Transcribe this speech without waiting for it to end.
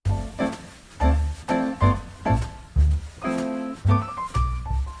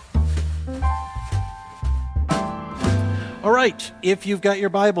right, if you've got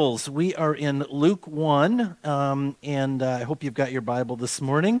your Bibles, we are in Luke 1, and I hope you've got your Bible this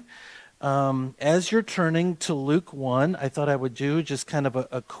morning. As you're turning to Luke 1, I thought I would do just kind of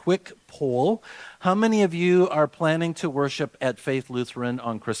a quick poll. How many of you are planning to worship at Faith Lutheran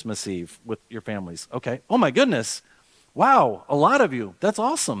on Christmas Eve with your families? Okay. Oh my goodness. Wow, a lot of you. That's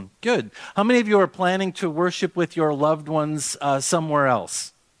awesome. Good. How many of you are planning to worship with your loved ones somewhere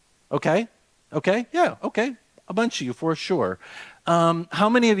else? Okay. Okay. Yeah. Okay. A bunch of you for sure. How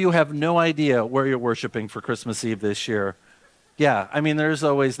many of you have no idea where you're worshiping for Christmas Eve this year? Yeah, I mean, there's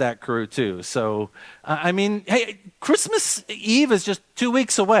always that crew too. So, hey, Christmas Eve is just 2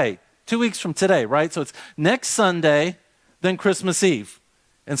 weeks away, 2 weeks from today, right? So it's next Sunday, then Christmas Eve.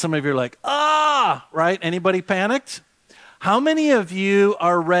 And some of you are like, right? Anybody panicked? How many of you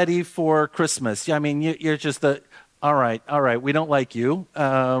are ready for Christmas? Yeah, I mean, you're just all right, we don't like you.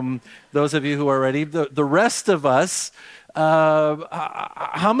 Those of you who are ready. The rest of us,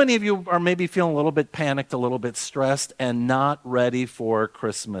 how many of you are maybe feeling a little bit panicked, a little bit stressed, and not ready for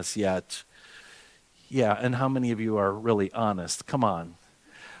Christmas yet? Yeah, and how many of you are really honest? Come on.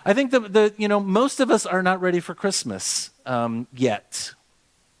 I think most of us are not ready for Christmas yet.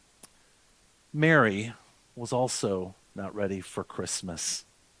 Mary was also not ready for Christmas.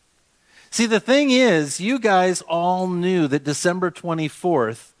 See, the thing is, you guys all knew that December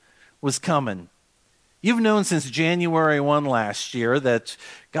 24th was coming. You've known since January 1 last year that,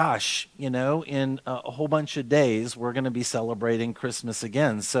 gosh, in a whole bunch of days, we're going to be celebrating Christmas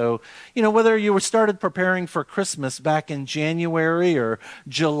again. So, whether you were started preparing for Christmas back in January or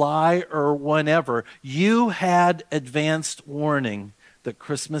July or whenever, you had advanced warning that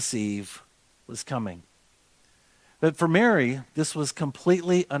Christmas Eve was coming. But for Mary, this was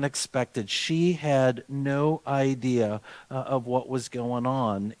completely unexpected. She had no idea of what was going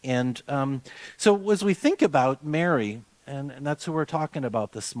on. And so as we think about Mary, and that's who we're talking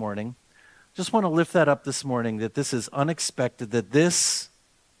about this morning, just want to lift that up this morning, that this is unexpected, that this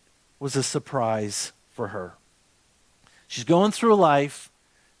was a surprise for her. She's going through life,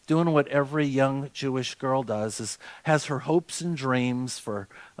 doing what every young Jewish girl does, has her hopes and dreams for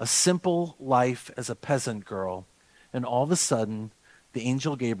a simple life as a peasant girl. And all of a sudden, the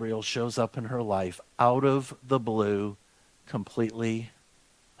angel Gabriel shows up in her life out of the blue, completely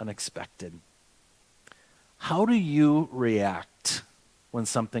unexpected. How do you react when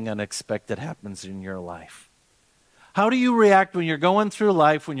something unexpected happens in your life? How do you react when you're going through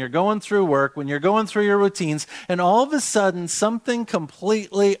life, when you're going through work, when you're going through your routines, and all of a sudden something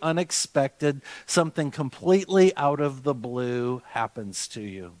completely unexpected, something completely out of the blue happens to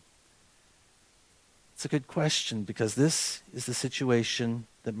you? It's a good question, because this is the situation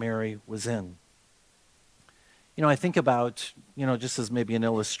that Mary was in. I think about, just as maybe an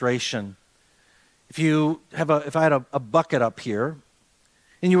illustration, if I had a bucket up here,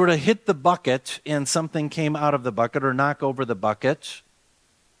 and you were to hit the bucket and something came out of the bucket or knock over the bucket,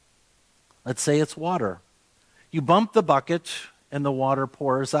 let's say it's water. You bump the bucket and the water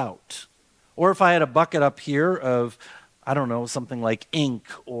pours out. Or if I had a bucket up here of, something like ink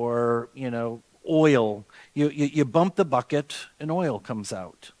or, oil, you bump the bucket and oil comes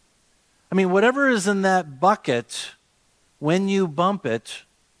out. I mean, whatever is in that bucket, when you bump it,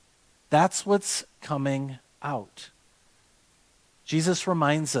 that's what's coming out. Jesus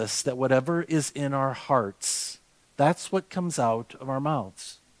reminds us that whatever is in our hearts, that's what comes out of our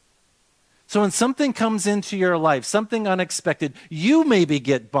mouths. So when something comes into your life, something unexpected, you maybe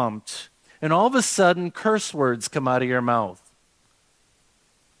get bumped, and all of a sudden curse words come out of your mouth.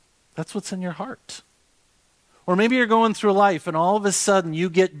 That's what's in your heart. Or maybe you're going through life and all of a sudden you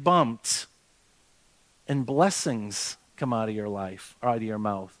get bumped and blessings come out of your life, or out of your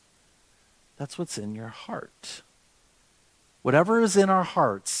mouth. That's what's in your heart. Whatever is in our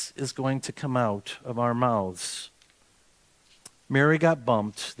hearts is going to come out of our mouths. Mary got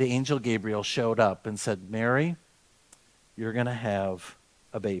bumped. The angel Gabriel showed up and said, Mary, you're going to have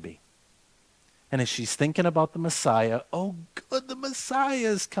a baby. And as she's thinking about the Messiah, oh good, the Messiah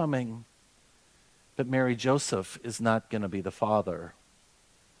is coming. But Mary Joseph is not going to be the father.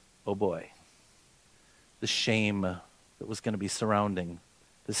 Oh boy. The shame that was going to be surrounding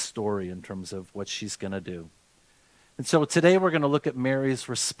this story in terms of what she's going to do. And so today we're going to look at Mary's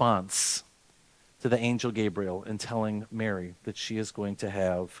response to the angel Gabriel in telling Mary that she is going to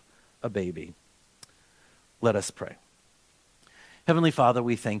have a baby. Let us pray. Heavenly Father,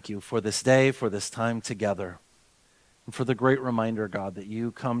 we thank you for this day, for this time together, and for the great reminder, God, that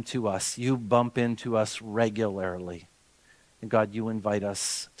you come to us, you bump into us regularly. And God, you invite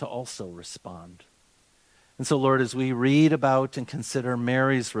us to also respond. And so, Lord, as we read about and consider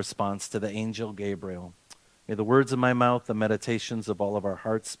Mary's response to the angel Gabriel, May the words of my mouth, the meditations of all of our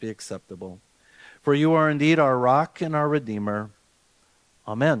hearts be acceptable. For you are indeed our rock and our Redeemer.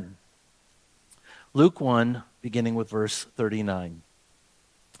 Amen. Luke 1, beginning with verse 39.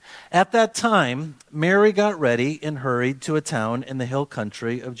 At that time, Mary got ready and hurried to a town in the hill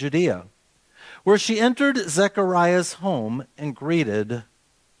country of Judea, where she entered Zechariah's home and greeted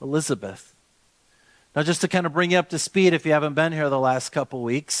Elizabeth. Now, just to kind of bring you up to speed, if you haven't been here the last couple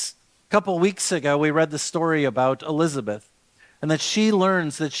weeks, a couple weeks ago, we read the story about Elizabeth and that she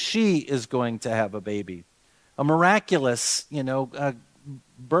learns that she is going to have a baby. A miraculous,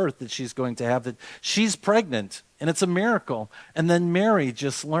 birth that she's going to have, that she's pregnant, and it's a miracle. And then Mary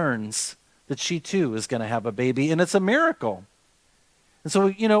just learns that she too is going to have a baby, and it's a miracle. And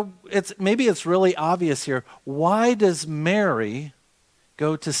so, it's really obvious here. Why does Mary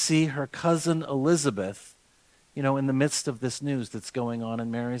go to see her cousin Elizabeth, in the midst of this news that's going on in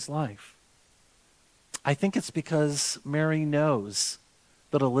Mary's life? I think it's because Mary knows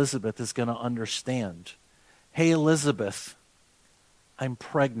that Elizabeth is going to understand. Hey, Elizabeth, I'm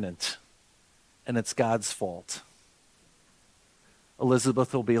pregnant, and it's God's fault.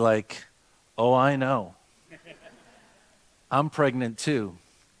 Elizabeth will be like, oh, I know. I'm pregnant too,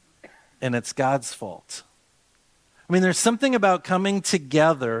 and it's God's fault. I mean, there's something about coming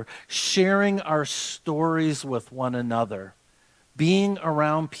together, sharing our stories with one another, being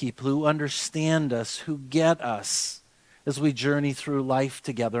around people who understand us, who get us as we journey through life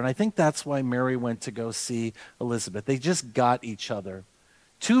together. And I think that's why Mary went to go see Elizabeth. They just got each other.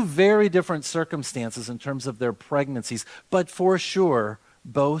 Two very different circumstances in terms of their pregnancies, but for sure,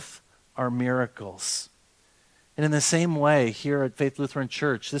 both are miracles. And in the same way, here at Faith Lutheran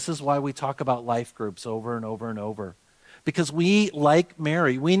Church, this is why we talk about life groups over and over and over. Because we, like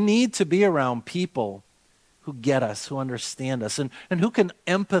Mary, we need to be around people who get us, who understand us, and who can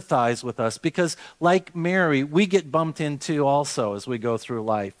empathize with us. Because like Mary, we get bumped into also as we go through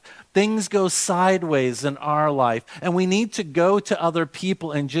life. Things go sideways in our life, and we need to go to other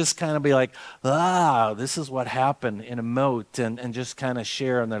people and just kind of be like, this is what happened, and emote and just kind of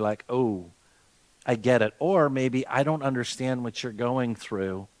share, and they're like, oh, I get it. Or maybe I don't understand what you're going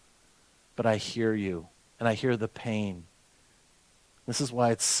through, but I hear you, and I hear the pain. This is why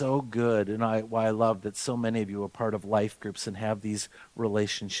it's so good, and why I love that so many of you are part of life groups and have these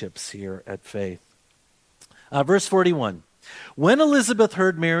relationships here at Faith. Verse 41. When Elizabeth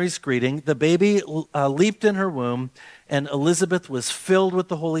heard Mary's greeting, the baby leaped in her womb, and Elizabeth was filled with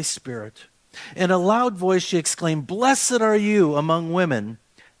the Holy Spirit. In a loud voice she exclaimed, "Blessed are you among women,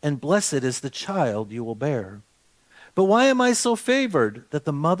 and blessed is the child you will bear. But why am I so favored that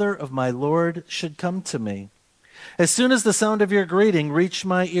the mother of my Lord should come to me? As soon as the sound of your greeting reached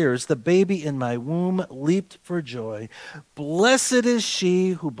my ears, the baby in my womb leaped for joy. Blessed is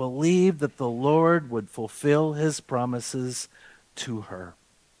she who believed that the Lord would fulfill his promises to her."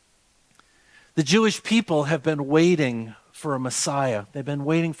 The Jewish people have been waiting for a Messiah. They've been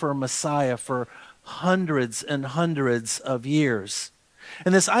waiting for a Messiah for hundreds and hundreds of years.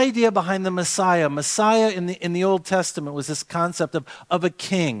 And this idea behind the Messiah in the Old Testament was this concept of a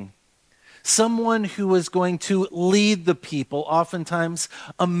king. Someone who was going to lead the people, oftentimes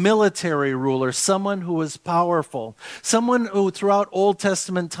a military ruler, someone who was powerful, someone who throughout Old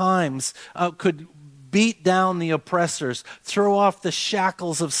Testament times could beat down the oppressors, throw off the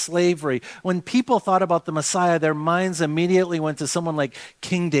shackles of slavery. When people thought about the Messiah, their minds immediately went to someone like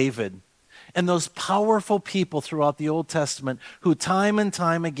King David. And those powerful people throughout the Old Testament who time and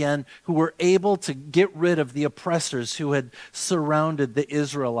time again, who were able to get rid of the oppressors who had surrounded the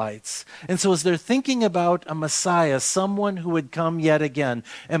Israelites. And so as they're thinking about a Messiah, someone who would come yet again.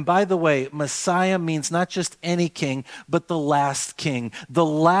 And by the way, Messiah means not just any king, but the last king. The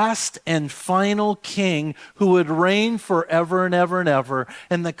last and final king who would reign forever and ever and ever.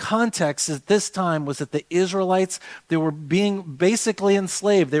 And the context at this time was that the Israelites, they were being basically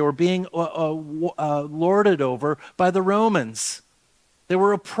enslaved. They were being lorded over by the Romans. They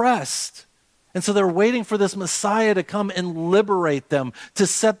were oppressed. And so they're waiting for this Messiah to come and liberate them, to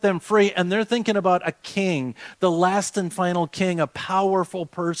set them free. And they're thinking about a king, the last and final king, a powerful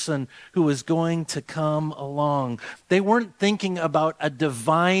person who is going to come along. They weren't thinking about a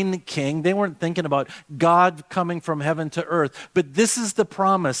divine king. They weren't thinking about God coming from heaven to earth. But this is the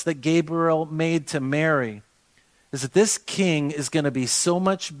promise that Gabriel made to Mary, is that this king is going to be so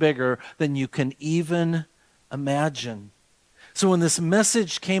much bigger than you can even imagine. So when this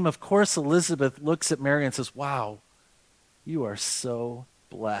message came, of course, Elizabeth looks at Mary and says, wow, you are so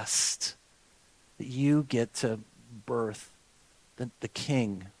blessed that you get to birth the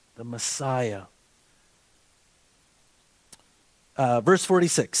king, the Messiah. Verse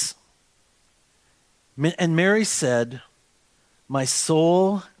 46. And Mary said, "My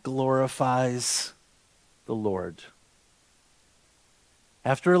soul glorifies the Lord."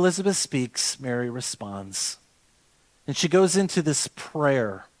 After Elizabeth speaks, Mary responds. And she goes into this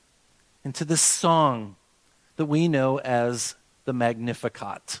prayer, into this song that we know as the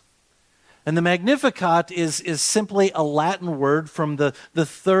Magnificat. And the Magnificat is simply a Latin word from the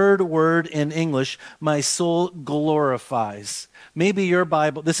third word in English, my soul glorifies. Maybe your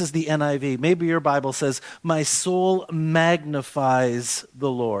Bible, this is the NIV, maybe your Bible says, my soul magnifies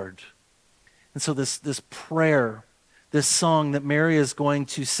the Lord. And so this prayer, this song that Mary is going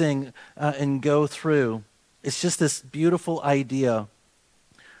to sing and go through, it's just this beautiful idea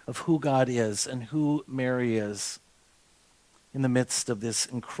of who God is and who Mary is in the midst of this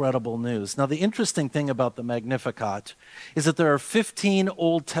incredible news. Now, the interesting thing about the Magnificat is that there are 15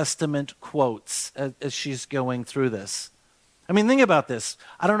 Old Testament quotes as she's going through this. I mean, think about this.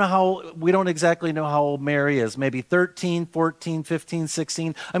 We don't exactly know how old Mary is. Maybe 13, 14, 15,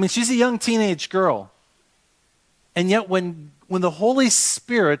 16. I mean, she's a young teenage girl. And yet when the Holy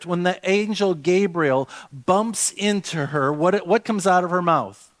Spirit, when the angel Gabriel bumps into her, what comes out of her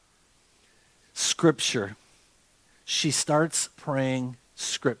mouth? Scripture. She starts praying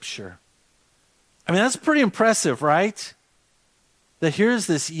Scripture. I mean, that's pretty impressive, right? That here's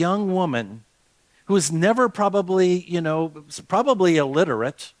this young woman who is never probably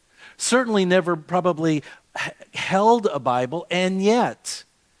illiterate, certainly never probably held a Bible, and yet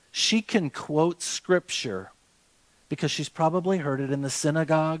she can quote Scripture because she's probably heard it in the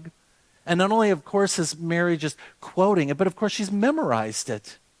synagogue. And not only, of course, is Mary just quoting it, but of course she's memorized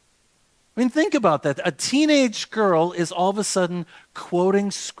it. I mean, think about that. A teenage girl is all of a sudden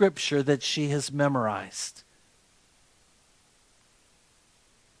quoting Scripture that she has memorized.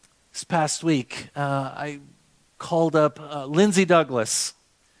 This past week, I called up Lindsay Douglas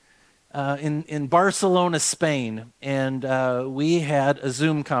in Barcelona, Spain, and we had a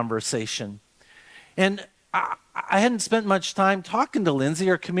Zoom conversation. And I hadn't spent much time talking to Lindsay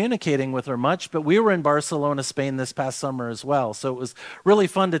or communicating with her much, but we were in Barcelona, Spain this past summer as well. So it was really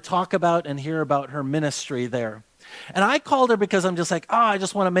fun to talk about and hear about her ministry there. And I called her because I'm just like, I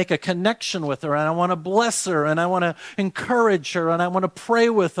just want to make a connection with her, and I want to bless her, and I want to encourage her, and I want to pray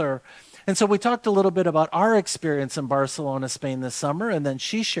with her. And so we talked a little bit about our experience in Barcelona, Spain this summer, and then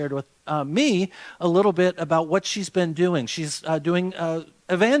she shared with me a little bit about what she's been doing. She's doing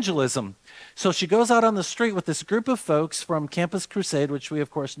evangelism. So she goes out on the street with this group of folks from Campus Crusade, which we of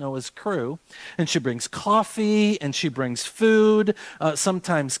course know as Cru, and she brings coffee and she brings food,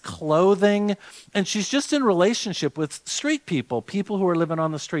 sometimes clothing, and she's just in relationship with street people who are living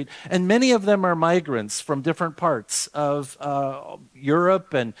on the street, and many of them are migrants from different parts of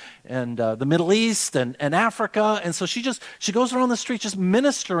Europe and the Middle East and Africa, and so she goes around the street just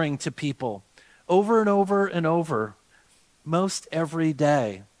ministering to people over and over and over, most every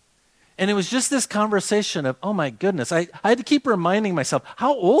day. And it was just this conversation of, oh my goodness, I had to keep reminding myself,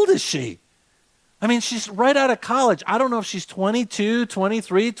 how old is she? I mean, she's right out of college. I don't know if she's 22,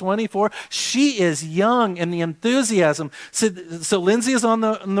 23, 24. She is young, and the enthusiasm. So Lindsay is on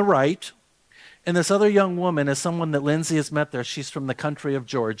the right, and this other young woman is someone that Lindsay has met there. She's from the country of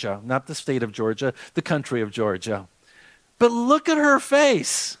Georgia, not the state of Georgia, the country of Georgia. But look at her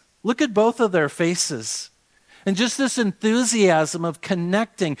face. Look at both of their faces. And just this enthusiasm of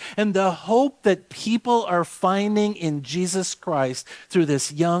connecting and the hope that people are finding in Jesus Christ through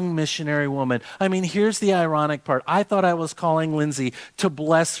this young missionary woman. I mean, here's the ironic part. I thought I was calling Lindsay to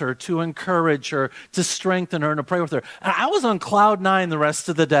bless her, to encourage her, to strengthen her, and to pray with her. And I was on cloud 9 the rest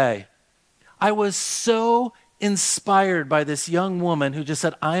of the day. I was so inspired by this young woman who just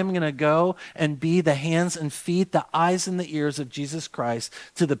said, I'm going to go and be the hands and feet, the eyes and the ears of Jesus Christ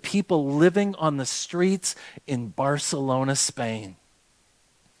to the people living on the streets in Barcelona, Spain.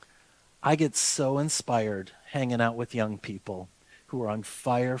 I get so inspired hanging out with young people who are on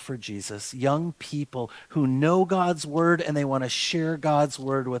fire for Jesus, young people who know God's word and they want to share God's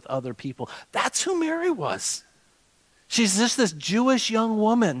word with other people. That's who Mary was. She's just this Jewish young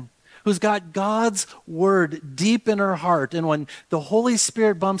woman who's got God's word deep in her heart. And when the Holy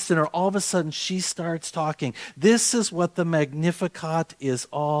Spirit bumps in her, all of a sudden she starts talking. This is what the Magnificat is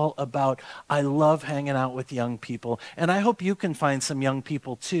all about. I love hanging out with young people. And I hope you can find some young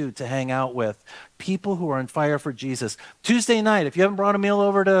people too to hang out with. People who are on fire for Jesus. Tuesday night, if you haven't brought a meal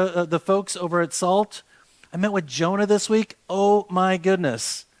over to the folks over at Salt, I met with Jonah this week. Oh my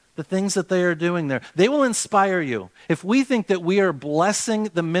goodness. the things that they are doing there. They will inspire you. If we think that we are blessing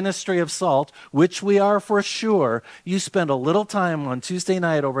the ministry of SALT, which we are for sure, you spend a little time on Tuesday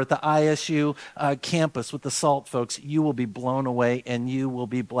night over at the ISU campus with the SALT folks, you will be blown away and you will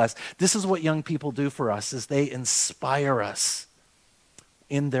be blessed. This is what young people do for us, is they inspire us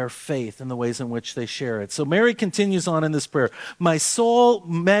in their faith and the ways in which they share it. So Mary continues on in this prayer. My soul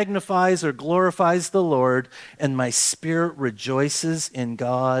magnifies or glorifies the Lord, and my spirit rejoices in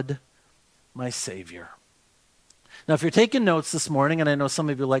God, my Savior. Now, if you're taking notes this morning, and I know some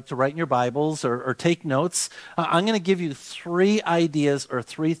of you like to write in your Bibles or take notes, I'm going to give you 3 ideas or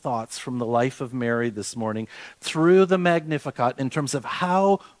 3 thoughts from the life of Mary this morning through the Magnificat in terms of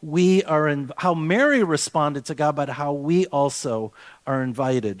how how Mary responded to God, but how we also are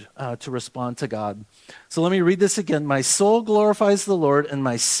invited to respond to God. So let me read this again. My soul glorifies the Lord, and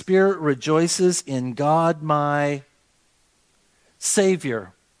my spirit rejoices in God, my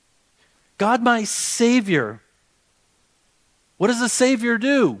Savior. God, my Savior. What does a Savior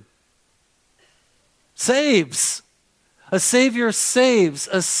do? Saves. A Savior saves.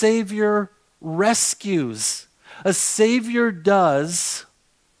 A Savior rescues. A Savior does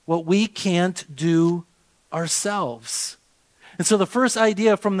what we can't do ourselves. And so the first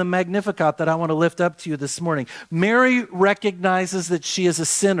idea from the Magnificat that I want to lift up to you this morning, Mary recognizes that she is a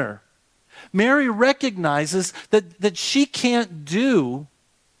sinner. Mary recognizes that she can't do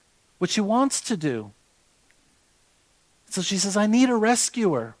what she wants to do. So she says, I need a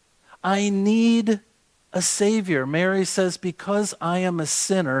rescuer. I need a Savior. Mary says, because I am a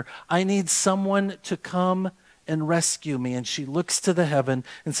sinner, I need someone to come and rescue me. And she looks to the heaven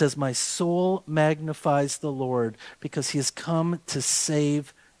and says, my soul magnifies the Lord because he has come to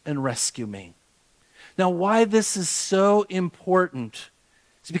save and rescue me. Now, why this is so important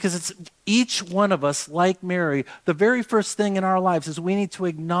is because it's each one of us, like Mary, the very first thing in our lives is we need to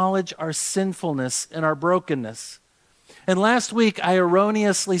acknowledge our sinfulness and our brokenness. And last week, I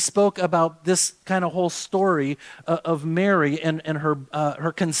erroneously spoke about this kind of whole story of Mary and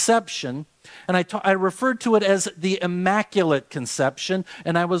her conception. And I referred to it as the Immaculate Conception,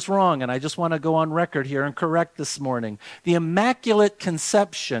 and I was wrong. And I just want to go on record here and correct this morning. The Immaculate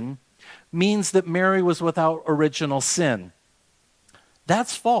Conception means that Mary was without original sin.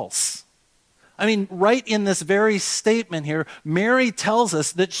 That's false. I mean, right in this very statement here, Mary tells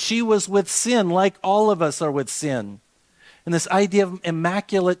us that she was with sin like all of us are with sin. And this idea of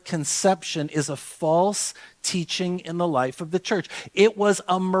immaculate conception is a false teaching in the life of the church. It was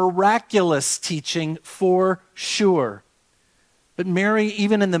a miraculous teaching for sure. But Mary,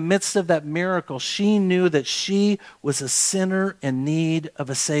 even in the midst of that miracle, she knew that she was a sinner in need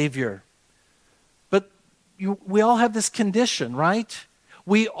of a Savior. But we all have this condition, right?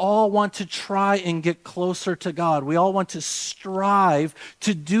 We all want to try and get closer to God. We all want to strive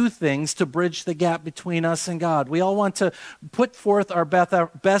to do things to bridge the gap between us and God. We all want to put forth our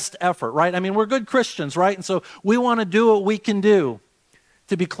best effort, right? I mean, we're good Christians, right? And so we want to do what we can do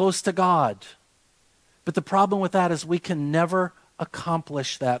to be close to God. But the problem with that is we can never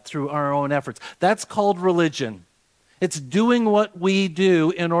accomplish that through our own efforts. That's called religion. It's doing what we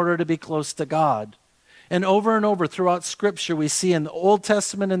do in order to be close to God. And over throughout Scripture, we see in the Old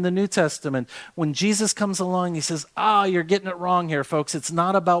Testament and the New Testament, when Jesus comes along, he says, you're getting it wrong here, folks. It's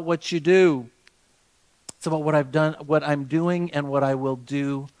not about what you do. It's about what I've done, what I'm doing, and what I will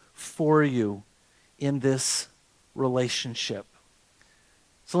do for you in this relationship.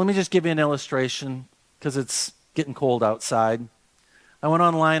 So let me just give you an illustration, because it's getting cold outside. I went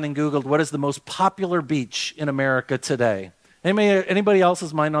online and Googled, what is the most popular beach in America today? Anybody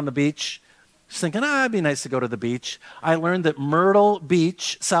else's mind on the beach? Just thinking, it'd be nice to go to the beach. I learned that Myrtle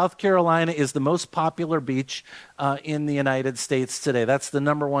Beach, South Carolina, is the most popular beach in the United States today. That's the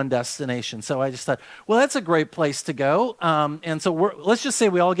 #1 destination. So I just thought, well, that's a great place to go. And so let's just say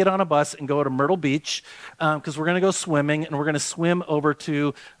we all get on a bus and go to Myrtle Beach because we're going to go swimming, and we're going to swim over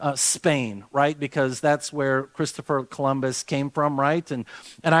to Spain, right? Because that's where Christopher Columbus came from, right? And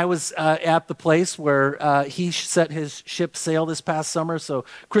I was at the place where he set his ship sail this past summer. So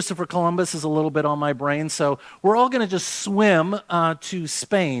Christopher Columbus is a little bit on my brain. So we're all going to just swim to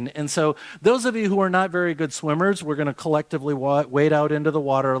Spain. And so those of you who are not very good swimmers, we're going to collectively wade out into the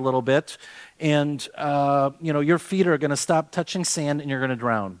water a little bit. And, your feet are going to stop touching sand and you're going to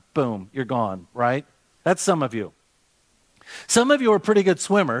drown. Boom, you're gone, right? That's some of you. Some of you are pretty good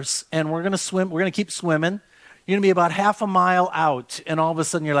swimmers, and we're going to swim. We're going to keep swimming. You're going to be about half a mile out, and all of a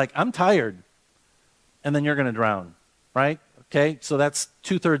sudden you're like, I'm tired. And then you're going to drown, right? Okay, so that's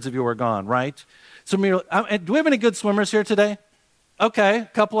 2/3 of you are gone, right? So do we have any good swimmers here today? Okay, a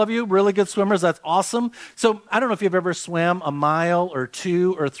couple of you, really good swimmers. That's awesome. So I don't know if you've ever swam a mile or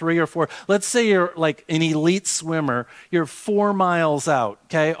 2 or 3 or 4. Let's say you're like an elite swimmer. You're 4 miles out,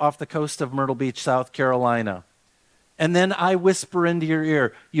 okay, off the coast of Myrtle Beach, South Carolina. And then I whisper into your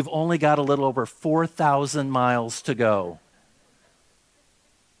ear, you've only got a little over 4,000 miles to go.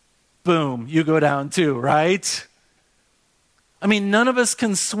 Boom, you go down too, right? I mean, none of us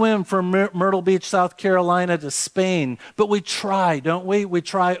can swim from Myrtle Beach, South Carolina to Spain, but we try, don't we? We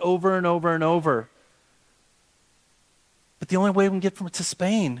try over and over and over. But the only way we can get to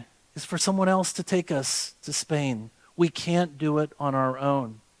Spain is for someone else to take us to Spain. We can't do it on our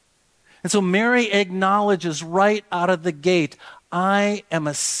own. And so Mary acknowledges right out of the gate, I am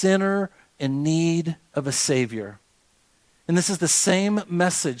a sinner in need of a Savior. And this is the same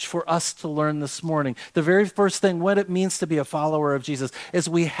message for us to learn this morning. The very first thing, what it means to be a follower of Jesus, is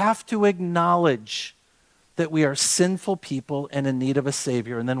we have to acknowledge that we are sinful people and in need of a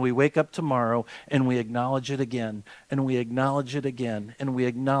Savior. And then we wake up tomorrow and we acknowledge it again, and we acknowledge it again, and we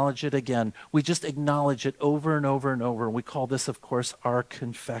acknowledge it again. We just acknowledge it over and over and over. We call this, of course, our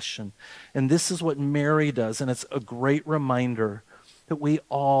confession. And this is what Mary does, and it's a great reminder that we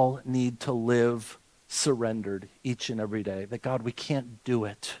all need to live surrendered each and every day. That God, we can't do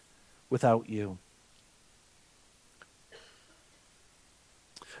it without you.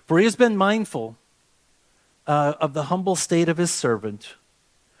 For he has been mindful of the humble state of his servant.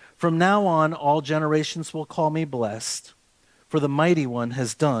 From now on, all generations will call me blessed, for the mighty one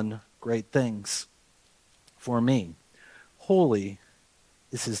has done great things for me. Holy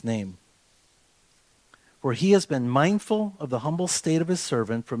is his name. For he has been mindful of the humble state of his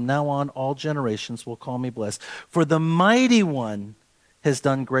servant. From now on, all generations will call me blessed. For the mighty one has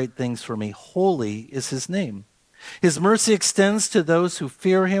done great things for me. Holy is his name. His mercy extends to those who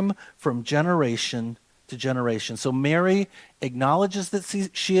fear him from generation to generation. So Mary acknowledges that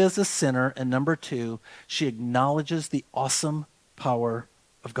she is a sinner. And number 2, she acknowledges the awesome power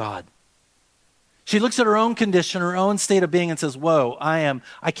of God. She looks at her own condition, her own state of being, and says, whoa,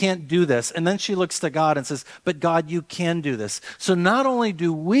 I can't do this. And then she looks to God and says, but God, you can do this. So not only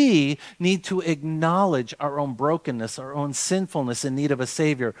do we need to acknowledge our own brokenness, our own sinfulness in need of a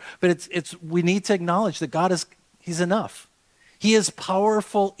Savior, but we need to acknowledge that God he's enough. He is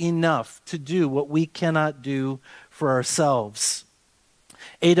powerful enough to do what we cannot do for ourselves.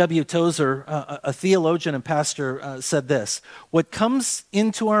 A.W. Tozer, a theologian and pastor, said this: what comes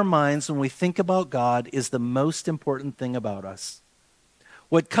into our minds when we think about God is the most important thing about us.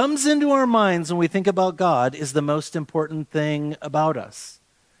 What comes into our minds when we think about God is the most important thing about us.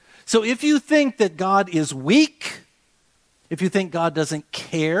 So if you think that God is weak, if you think God doesn't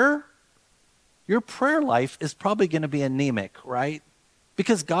care, your prayer life is probably going to be anemic, right?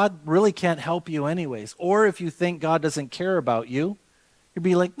 Because God really can't help you anyways. Or if you think God doesn't care about you, you'd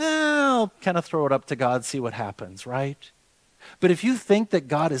be like, I'll kind of throw it up to God, see what happens, right? But if you think that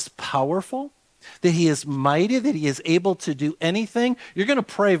God is powerful, that he is mighty, that he is able to do anything, you're going to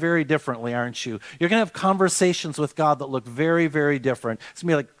pray very differently, aren't you? You're going to have conversations with God that look very, very different. It's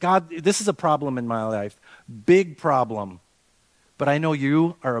going to be like, God, this is a problem in my life. Big problem. But I know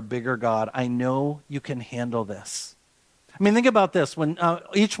you are a bigger God. I know you can handle this. I mean, think about this. When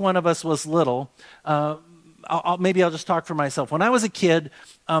each one of us was little, maybe I'll just talk for myself. When I was a kid,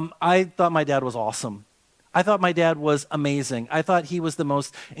 I thought my dad was awesome. I thought my dad was amazing. I thought he was the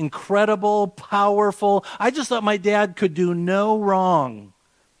most incredible, powerful. I just thought my dad could do no wrong.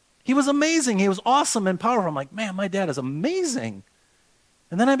 He was amazing. He was awesome and powerful. I'm like, man, my dad is amazing.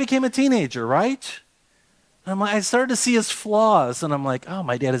 And then I became a teenager, right? And I started to see his flaws, and I'm like, oh,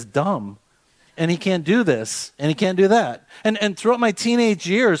 my dad is dumb. And he can't do this, and he can't do that. And throughout my teenage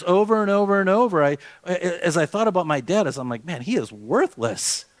years, over and over and over, as I thought about my dad, I'm like, man, he is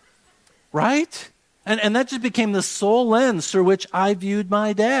worthless, right? And that just became the sole lens through which I viewed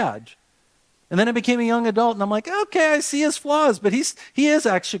my dad. And then I became a young adult, and I'm like, okay, I see his flaws, but he is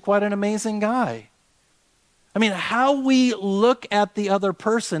actually quite an amazing guy. I mean, how we look at the other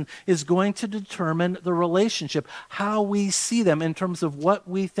person is going to determine the relationship, how we see them in terms of what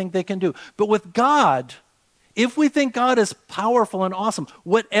we think they can do. But with God, if we think God is powerful and awesome,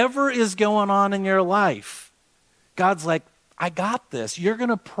 whatever is going on in your life, God's like, I got this. You're going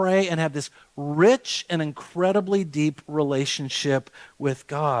to pray and have this rich and incredibly deep relationship with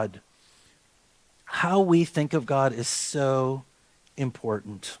God. How we think of God is so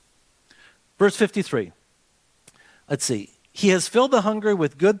important. Verse 53. Let's see. He has filled the hungry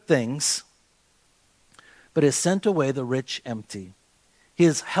with good things, but has sent away the rich empty. He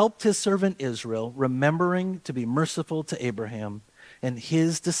has helped his servant Israel, remembering to be merciful to Abraham and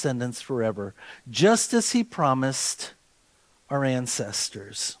his descendants forever, just as he promised our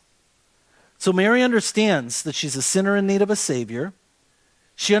ancestors. So Mary understands that she's a sinner in need of a Savior.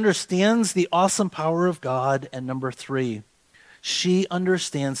 She understands the awesome power of God. And number 3, she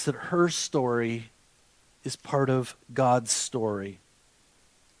understands that her story is part of God's story.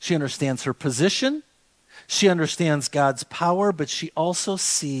 She understands her position. She understands God's power, but she also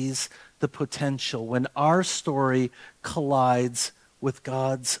sees the potential when our story collides with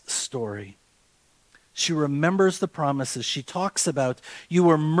God's story. She remembers the promises. She talks about, you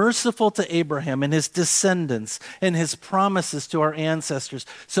were merciful to Abraham and his descendants and his promises to our ancestors.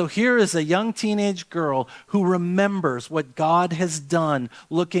 So here is a young teenage girl who remembers what God has done,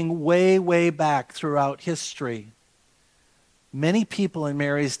 looking way, way back throughout history. Many people in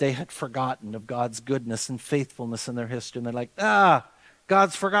Mary's day had forgotten of God's goodness and faithfulness in their history. And they're like,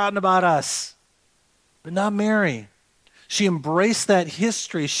 God's forgotten about us. But not Mary. She embraced that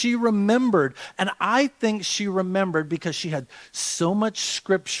history. She remembered, and I think she remembered because she had so much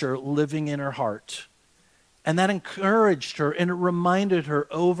scripture living in her heart. And that encouraged her and it reminded her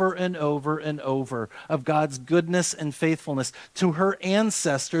over and over and over of God's goodness and faithfulness to her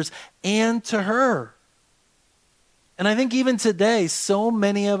ancestors and to her. And I think even today, so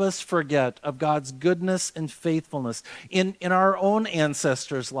many of us forget of God's goodness and faithfulness in our own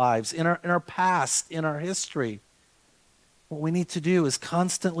ancestors' lives, in our past, in our history. What we need to do is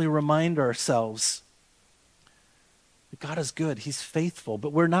constantly remind ourselves that God is good, He's faithful,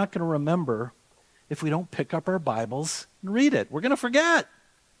 but we're not going to remember if we don't pick up our Bibles and read it. We're going to forget,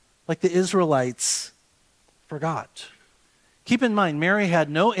 like the Israelites forgot. Keep in mind, Mary had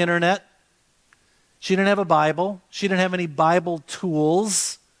no internet. She didn't have a Bible. She didn't have any Bible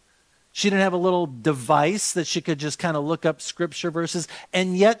tools. She didn't have a little device that she could just kind of look up scripture verses,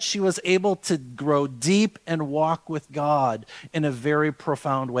 and yet she was able to grow deep and walk with God in a very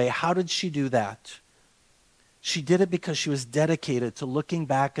profound way. How did she do that? She did it because she was dedicated to looking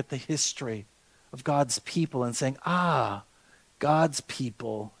back at the history of God's people and saying, God's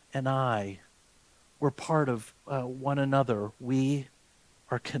people and I, we're part of one another. We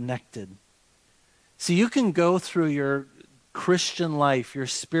are connected. So you can go through your Christian life, your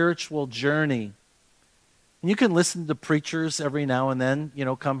spiritual journey. And you can listen to preachers every now and then,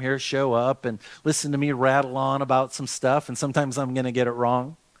 come here, show up, and listen to me rattle on about some stuff, and sometimes I'm going to get it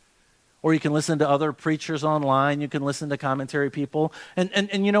wrong. Or you can listen to other preachers online, you can listen to commentary people.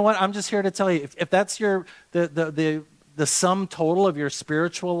 And you know what? I'm just here to tell you, if that's the sum total of your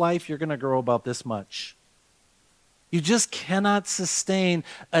spiritual life, you're going to grow about this much. You just cannot sustain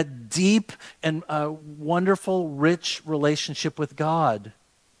a deep and wonderful, rich relationship with God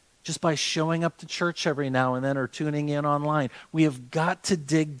just by showing up to church every now and then or tuning in online. We have got to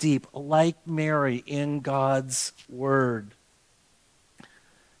dig deep, like Mary, in God's Word.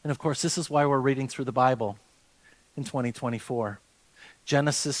 And of course, this is why we're reading through the Bible in 2024.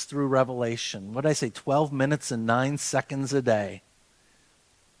 Genesis through Revelation. What did I say? 12 minutes and 9 seconds a day.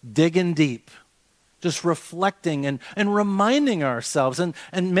 Digging deep. Just reflecting and reminding ourselves. And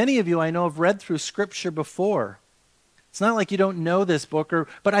many of you I know have read through Scripture before. It's not like you don't know this book,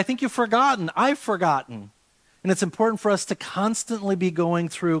 but I think you've forgotten. I've forgotten. And it's important for us to constantly be going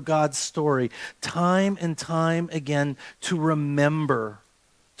through God's story time and time again to remember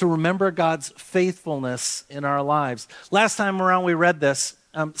God's faithfulness in our lives. Last time around we read this.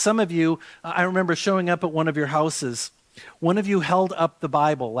 Some of you, I remember showing up at one of your houses. One of you held up the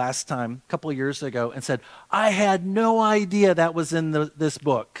Bible last time, a couple of years ago, and said, I had no idea that was in this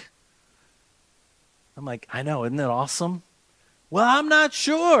book. I'm like, I know, isn't it awesome? Well, I'm not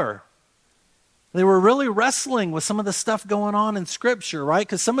sure. They were really wrestling with some of the stuff going on in Scripture, right?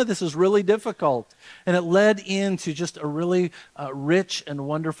 Because some of this is really difficult. And it led into just a really rich and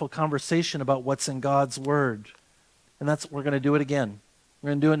wonderful conversation about what's in God's Word. And we're going to do it again. We're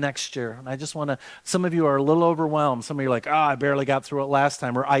going to do it next year. And I just want to, some of you are a little overwhelmed. Some of you are like, I barely got through it last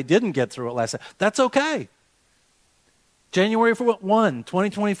time, or I didn't get through it last time. That's okay. January 1,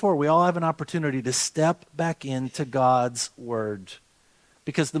 2024, we all have an opportunity to step back into God's Word.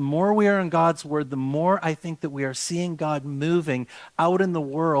 Because the more we are in God's Word, the more I think that we are seeing God moving out in the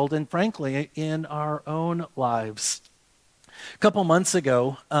world and frankly in our own lives. A couple months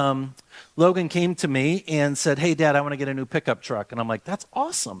ago, Logan came to me and said, hey, Dad, I want to get a new pickup truck. And I'm like, that's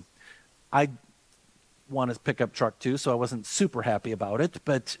awesome. I want a pickup truck too, so I wasn't super happy about it,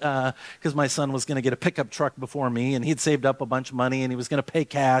 but because my son was going to get a pickup truck before me, and he'd saved up a bunch of money, and he was going to pay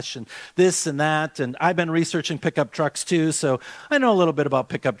cash, and this and that, and I've been researching pickup trucks too, so I know a little bit about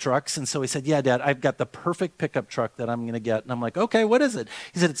pickup trucks, and so he said, yeah, Dad, I've got the perfect pickup truck that I'm going to get, and I'm like, okay, what is it?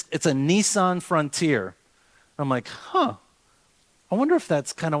 He said, it's a Nissan Frontier. I'm like, I wonder if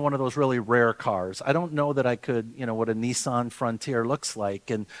that's kind of one of those really rare cars. I don't know that I could, what a Nissan Frontier looks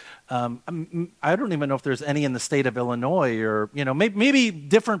like. And I don't even know if there's any in the state of Illinois or, maybe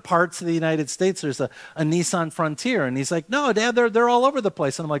different parts of the United States. There's a Nissan Frontier. And he's like, no, Dad, they're all over the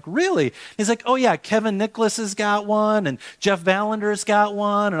place. And I'm like, really? He's like, oh, yeah, Kevin Nicholas has got one and Jeff Vallender's got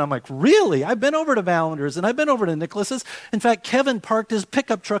one. And I'm like, really? I've been over to Vallender's and I've been over to Nicholas's. In fact, Kevin parked his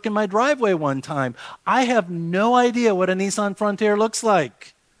pickup truck in my driveway one time. I have no idea what a Nissan Frontier looks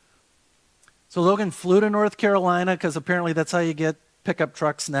like. So Logan flew to North Carolina because apparently that's how you get pickup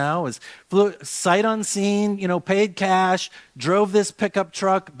trucks now, is flew sight unseen, paid cash, drove this pickup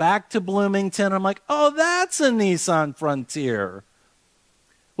truck back to Bloomington. I'm like, oh, that's a Nissan Frontier.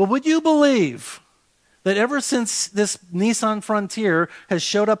 Well, would you believe that ever since this Nissan Frontier has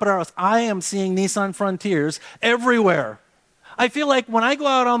showed up at our house, I am seeing Nissan Frontiers everywhere. I feel like when I go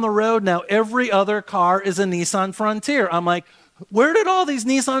out on the road now, every other car is a Nissan Frontier. I'm like, where did all these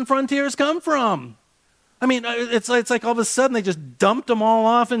Nissan Frontiers come from? I mean, it's like all of a sudden they just dumped them all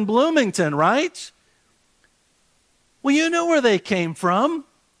off in Bloomington, right? Well, you know where they came from.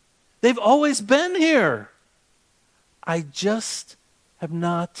 They've always been here. I just have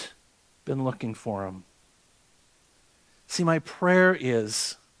not been looking for them. See, my prayer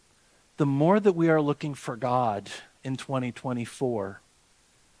is the more that we are looking for God in 2024,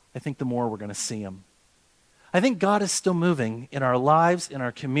 I think the more we're going to see him. I think God is still moving in our lives, in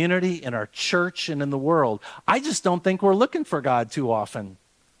our community, in our church, and in the world. I just don't think we're looking for God too often.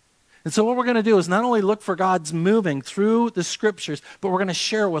 And so what we're going to do is not only look for God's moving through the scriptures, but we're going to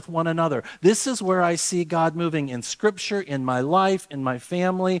share with one another. This is where I see God moving in scripture, in my life, in my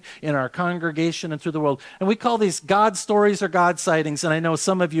family, in our congregation, and through the world. And we call these God stories or God sightings, and I know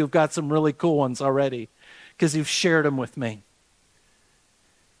some of you have got some really cool ones already because you've shared them with me.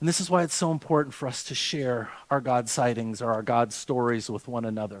 And this is why it's so important for us to share our God sightings or our God stories with one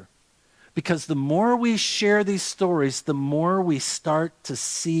another. Because the more we share these stories, the more we start to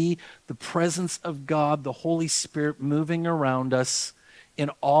see the presence of God, the Holy Spirit moving around us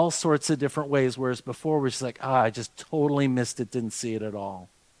in all sorts of different ways. Whereas before we're just like, I just totally missed it, didn't see it at all.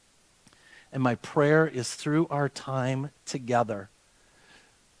 And my prayer is through our time together,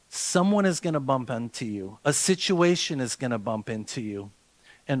 someone is going to bump into you. A situation is going to bump into you.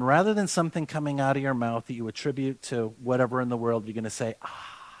 And rather than something coming out of your mouth that you attribute to whatever in the world, you're going to say,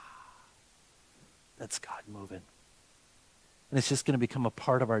 that's God moving. And it's just going to become a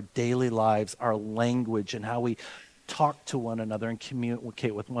part of our daily lives, our language, and how we talk to one another and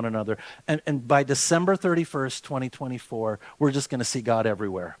communicate with one another. And by December 31st, 2024, we're just going to see God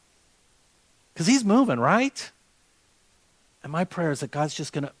everywhere. Because he's moving, right? And my prayer is that God's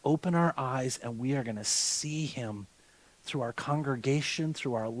just going to open our eyes and we are going to see him through our congregation,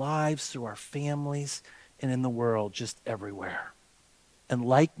 through our lives, through our families, and in the world, just everywhere. And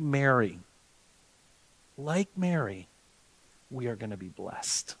like Mary, we are going to be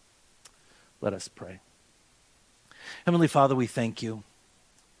blessed. Let us pray. Heavenly Father, we thank you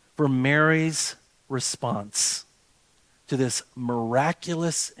for Mary's response to this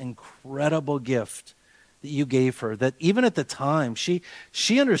miraculous, incredible gift that you gave her, that even at the time, she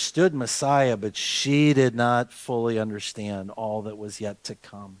understood Messiah, but she did not fully understand all that was yet to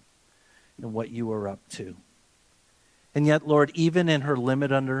come and what you were up to. And yet, Lord, even in her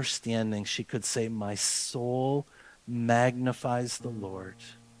limited understanding, she could say, my soul magnifies the Lord.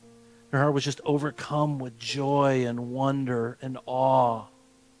 Her heart was just overcome with joy and wonder and awe.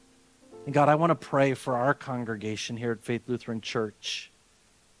 And God, I want to pray for our congregation here at Faith Lutheran Church,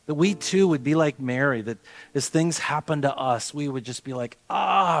 that we too would be like Mary, that as things happen to us, we would just be like,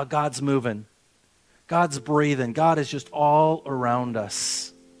 God's moving. God's breathing. God is just all around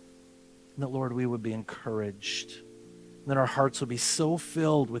us. And that, Lord, we would be encouraged. And that our hearts would be so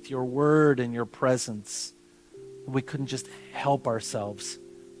filled with your word and your presence that we couldn't just help ourselves,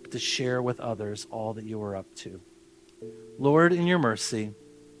 but to share with others all that you are up to. Lord, in your mercy,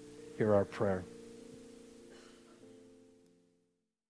 hear our prayer.